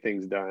hard to get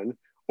things done,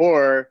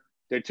 or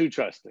they're too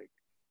trusting,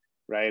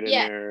 right?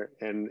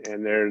 And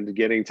they're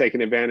getting taken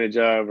advantage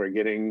of, or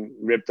getting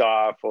ripped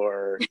off,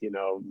 or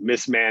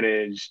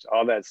mismanaged,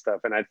 all that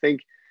stuff. And I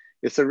think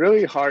it's a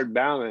really hard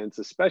balance,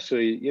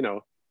 especially,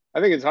 I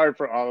think it's hard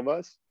for all of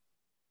us,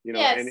 in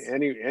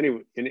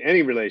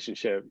any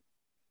relationship,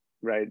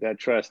 right? That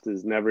trust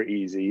is never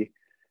easy.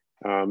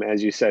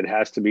 As you said,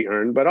 has to be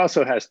earned, but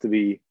also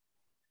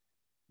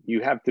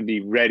you have to be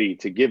ready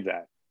to give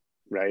that,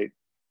 right?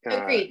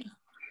 Agreed.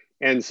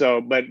 And so,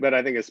 but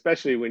I think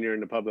especially when you're in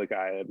the public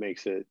eye, it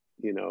makes it,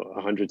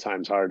 100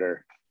 times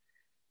harder.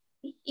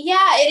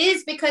 Yeah, it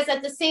is, because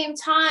at the same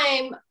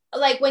time,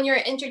 like when you're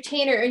an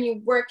entertainer and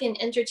you work in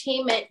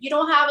entertainment, you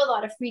don't have a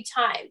lot of free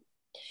time.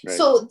 Right.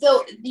 So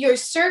your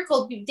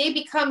circle, they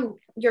become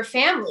your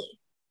family,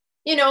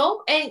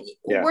 and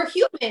we're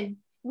human.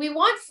 We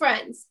want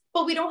friends,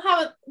 but we don't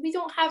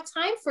have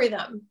time for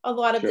them a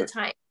lot of the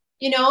time,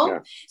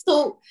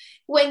 So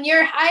when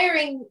you're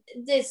hiring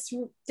this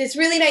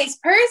really nice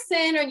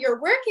person, or you're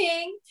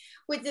working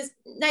with this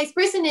nice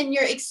person, and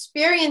you're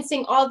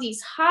experiencing all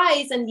these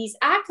highs and these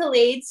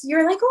accolades,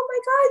 you're like, oh my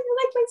God,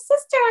 you're like my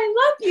sister. I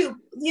love you.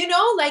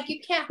 Like you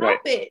can't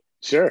help it.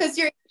 Sure. Because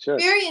you're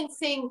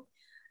experiencing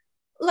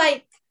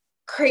like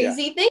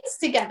crazy things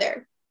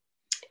together,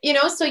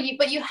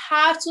 but you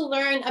have to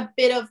learn a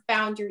bit of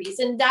boundaries.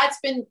 And that's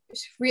been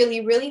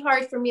really, really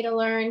hard for me to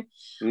learn.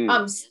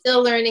 I'm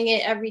still learning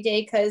it every day,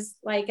 because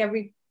like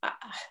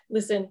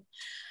listen,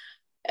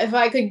 if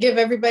I could give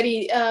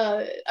everybody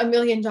 $1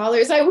 million,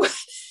 I would,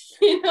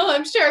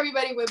 I'm sure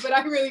everybody would, but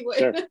I really would.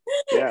 Sure.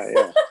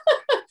 Yeah.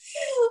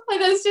 But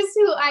that's just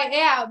who I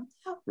am.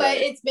 But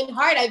It's been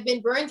hard. I've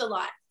been burned a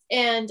lot,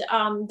 and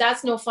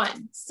that's no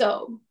fun.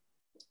 So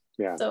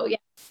yeah.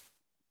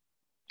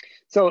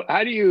 So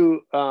how do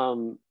you,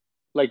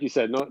 like you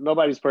said,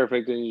 nobody's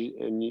perfect,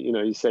 and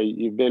you say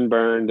you've been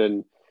burned,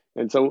 and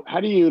so how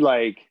do you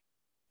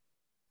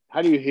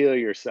heal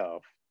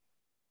yourself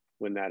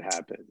when that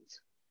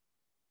happens?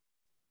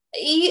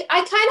 I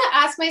kind of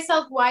ask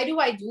myself, why do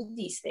I do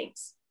these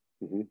things?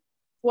 Mm-hmm.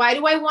 Why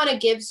do I want to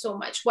give so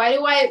much? Why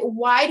do I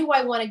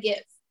want to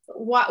give?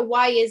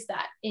 Why is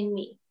that in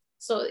me?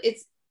 So it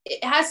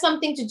has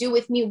something to do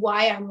with me,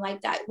 why I'm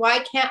like that. Why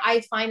can't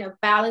I find a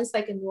balance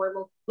like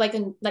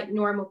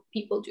normal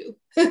people do?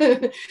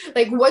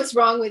 Like, what's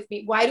wrong with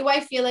me? Why do I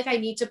feel like I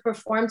need to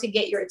perform to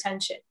get your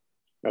attention?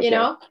 Okay.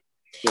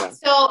 Yeah.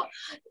 So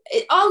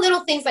all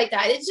little things like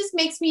that. It just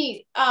makes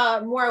me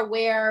more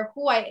aware of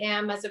who I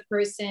am as a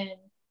person. And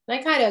I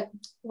kind of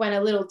went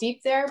a little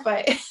deep there,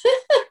 but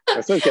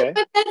that's okay.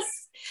 But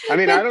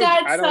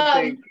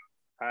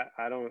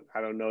I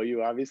don't know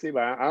you, obviously,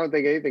 but I don't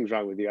think anything's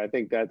wrong with you. I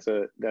think that's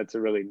a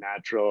really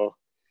natural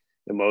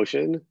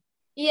emotion.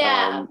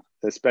 Yeah.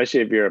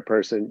 Especially if you're a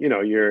person,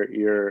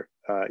 you're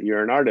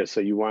an artist, so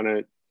you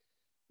want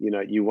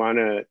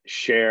to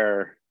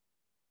share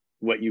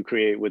what you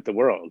create with the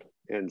world,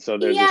 and so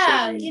there's a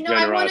certain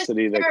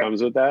generosity that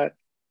comes with that.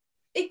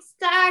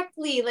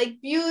 Exactly, like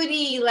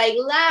beauty, like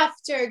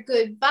laughter,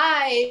 good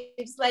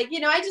vibes, like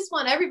I just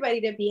want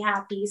everybody to be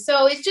happy.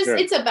 So it's just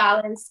it's a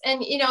balance,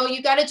 and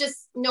you got to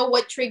just know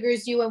what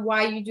triggers you and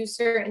why you do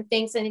certain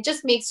things, and it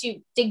just makes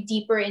you dig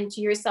deeper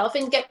into yourself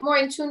and get more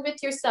in tune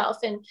with yourself,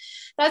 and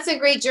that's a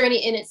great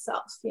journey in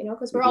itself,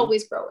 because we're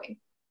always growing.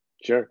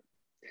 Sure.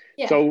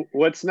 Yeah. So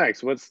what's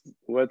next? What's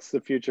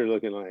the future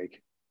looking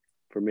like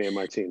for Mia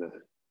Martina?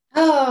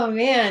 Oh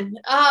man.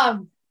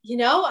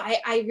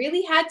 I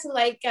really had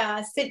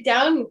to sit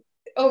down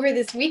over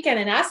this weekend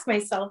and ask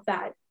myself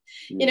that,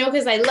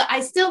 because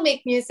I still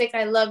make music.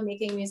 I love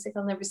making music.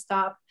 I'll never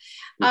stop.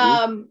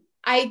 Mm-hmm.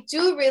 I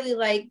do really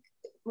like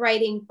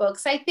writing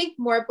books. I think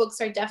more books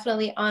are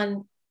definitely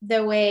on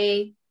the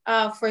way,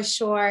 for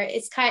sure.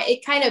 It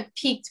kind of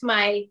piqued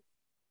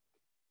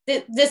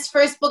this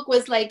first book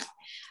was like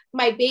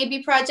my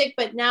baby project,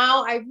 but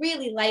now I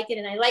really like it,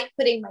 and I like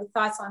putting my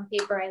thoughts on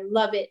paper. I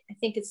love it. I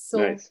think it's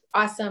so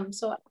awesome.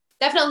 So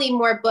definitely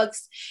more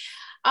books.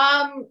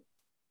 And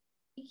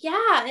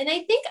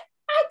I think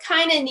I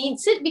kind of need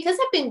to, because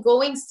I've been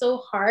going so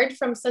hard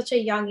from such a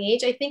young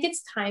age, I think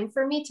it's time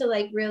for me to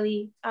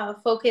really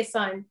focus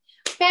on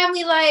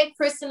family life,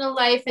 personal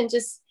life, and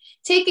just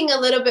taking a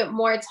little bit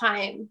more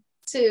time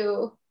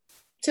to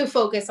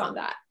focus on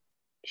that.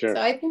 Sure.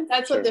 So I think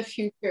that's what the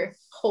future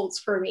holds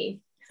for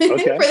me for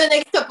the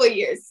next couple of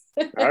years.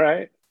 All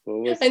right.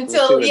 Well,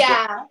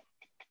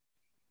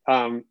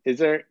 is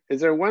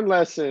there one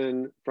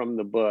lesson from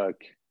the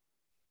book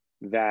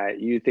that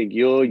you think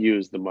you'll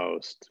use the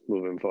most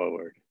moving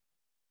forward?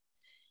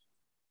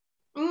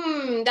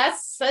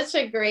 That's such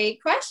a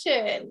great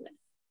question.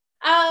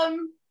 I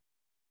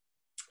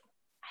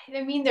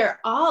mean, they're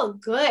all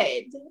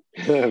good.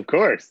 Of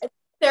course.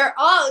 They're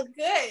all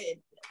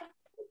good.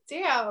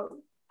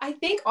 Damn. I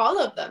think all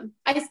of them.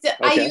 I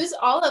use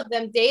all of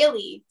them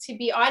daily, to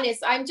be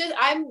honest. I'm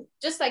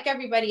just like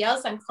everybody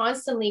else. I'm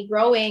constantly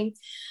growing.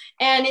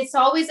 And it's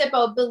always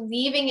about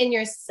believing in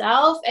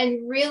yourself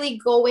and really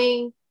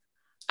going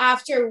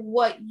after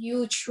what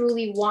you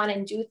truly want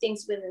and do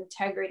things with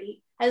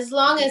integrity. As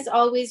long as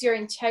always your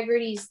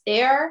integrity is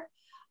there,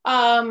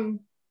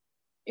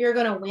 you're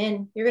going to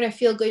win. You're going to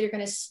feel good. You're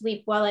going to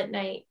sleep well at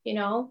night, you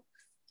know?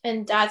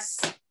 And that's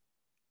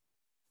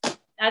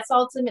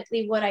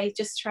ultimately what I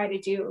just try to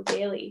do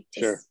daily.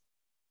 Just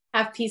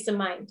have peace of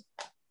mind.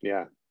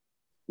 Yeah.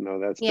 No,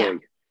 that's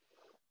big.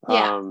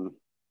 Yeah.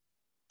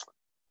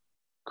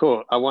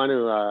 Cool. I want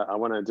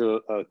to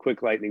do a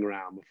quick lightning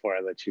round before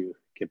I let you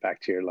get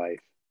back to your life.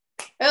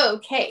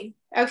 Okay.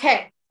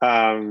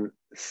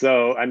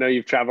 So I know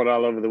you've traveled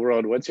all over the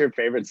world. What's your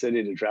favorite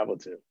city to travel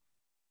to?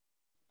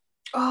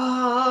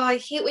 Oh, I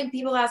hate when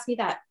people ask me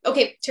that.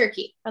 Okay,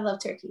 Turkey. I love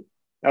Turkey.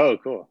 Oh,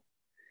 cool.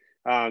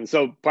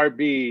 So part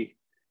B,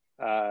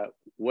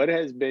 what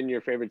has been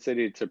your favorite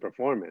city to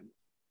perform in?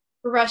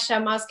 Russia,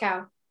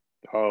 Moscow.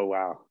 Oh,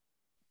 wow.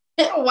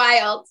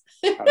 Wild.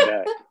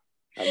 I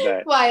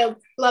bet. Wild.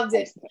 Loved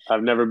it.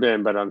 I've never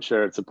been, but I'm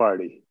sure it's a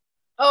party.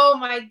 Oh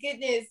my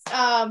goodness.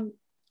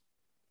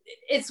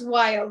 It's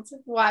wild.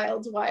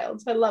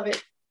 I love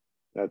it.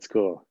 That's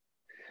cool.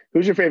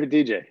 Who's your favorite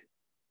DJ?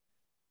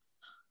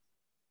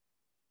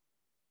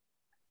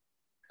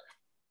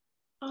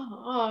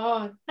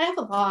 Oh, I have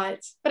a lot,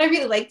 but I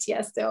really like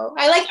Tiesto.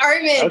 I like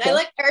Armin. Okay. I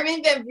like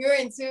Armin van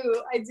Buuren too.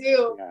 I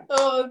do. Yeah.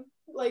 Oh,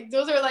 like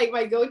those are like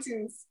my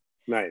go-tos.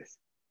 Nice.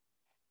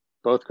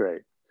 Both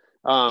great.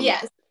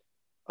 Yes.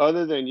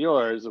 Other than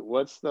yours,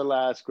 what's the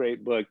last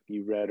great book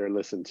you read or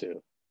listened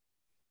to?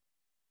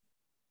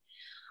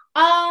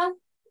 I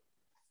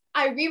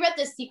reread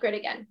The Secret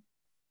again.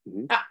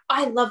 Mm-hmm.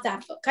 I love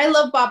that book. I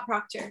love Bob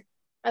Proctor.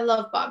 I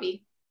love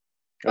Bobby.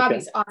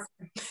 Bobby's awesome.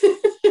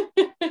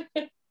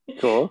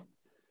 Cool.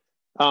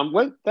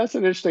 That's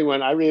an interesting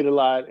one. I read a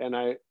lot,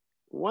 and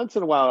once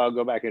in a while I'll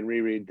go back and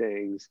reread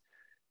things.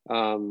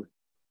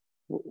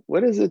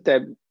 What is it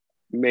that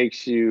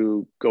makes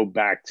you go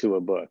back to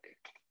a book?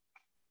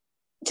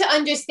 To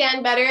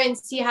understand better and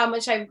see how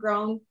much I've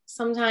grown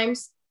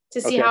sometimes,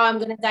 to see how I'm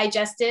going to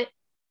digest it.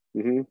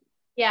 Mm-hmm.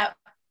 Yeah.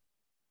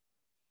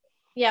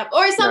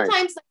 Or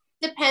sometimes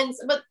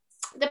depends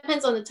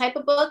on the type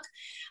of book.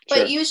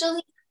 But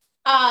usually,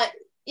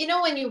 you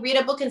know, when you read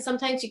a book and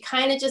sometimes you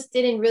kind of just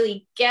didn't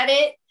really get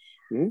it,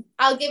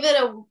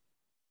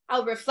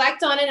 I'll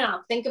reflect on it and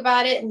I'll think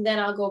about it, and then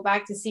I'll go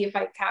back to see if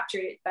I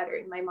captured it better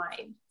in my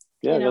mind.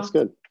 Yeah, that's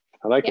good.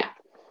 I like it.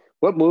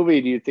 What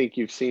movie do you think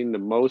you've seen the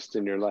most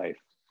in your life?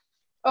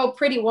 Oh,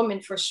 Pretty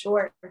Woman for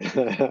sure.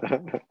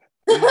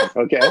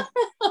 Okay.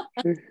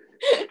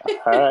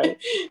 All right.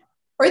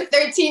 Or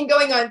 13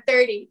 going on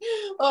 30.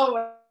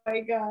 Oh my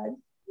God.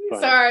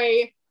 Fun.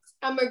 Sorry.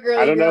 I'm a girly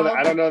I don't girl. know.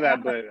 I don't know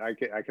that, but I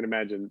can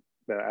imagine.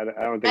 But I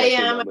don't think I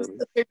am. I'm such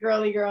a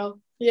girly girl.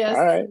 Yes.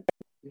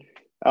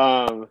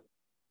 All right.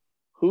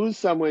 Who's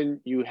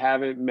someone you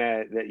haven't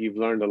met that you've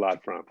learned a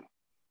lot from?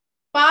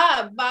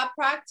 Bob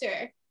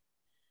Proctor.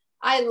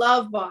 I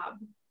love Bob.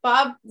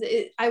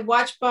 I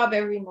watch Bob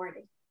every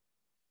morning.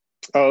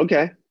 Oh,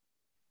 okay.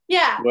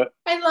 Yeah. What?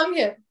 I love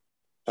him.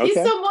 Okay. He's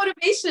so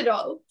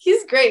motivational.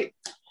 He's great.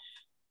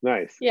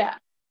 Nice. Yeah.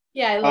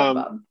 I love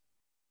Bob.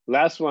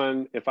 Last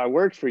one. If I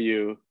worked for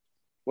you,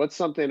 what's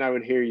something I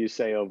would hear you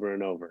say over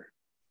and over?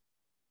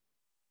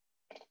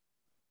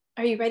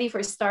 Are you ready for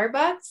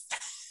Starbucks?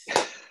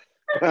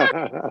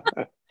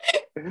 Okay.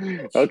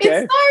 It's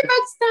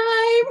Starbucks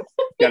time.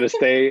 Got to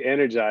stay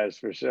energized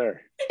for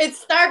sure.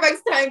 It's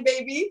Starbucks time,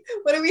 baby.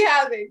 What are we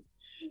having?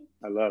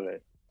 I love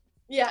it.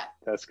 Yeah.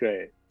 That's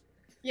great.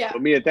 Yeah.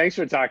 Well, Mia, thanks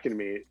for talking to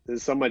me. This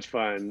is so much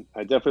fun.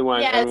 I definitely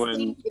want everyone.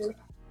 Thank you.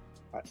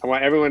 I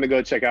want everyone to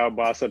go check out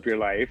Boss Up Your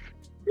Life.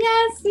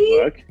 Yes.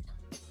 See? Book.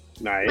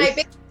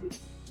 Nice.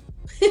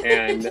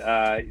 And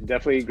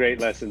definitely great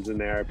lessons in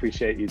there. I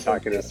appreciate you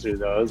talking us through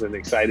those, and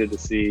excited to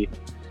see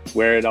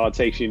where it all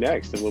takes you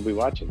next. And we'll be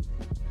watching.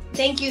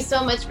 Thank you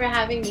so much for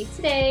having me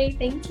today.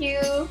 Thank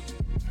you.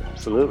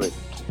 Absolutely.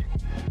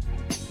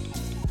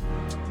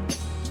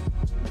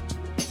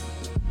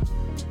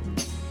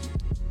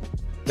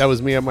 That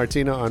was Mia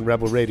Martina on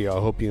Rebel Radio. I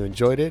hope you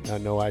enjoyed it. I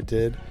know I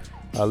did.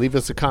 Leave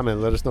us a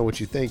comment. Let us know what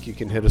you think. You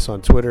can hit us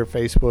on Twitter,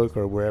 Facebook,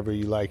 or wherever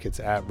you like. It's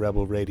at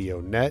Rebel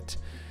Radio Net.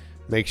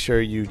 Make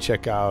sure you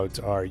check out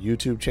our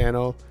YouTube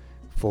channel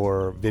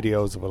for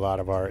videos of a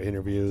lot of our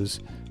interviews.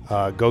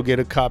 Go get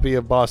a copy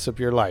of Boss Up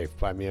Your Life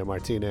by Mia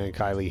Martina and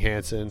Kylie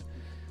Hansen.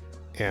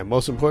 And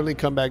most importantly,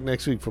 come back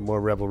next week for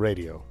more Rebel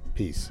Radio.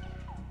 Peace.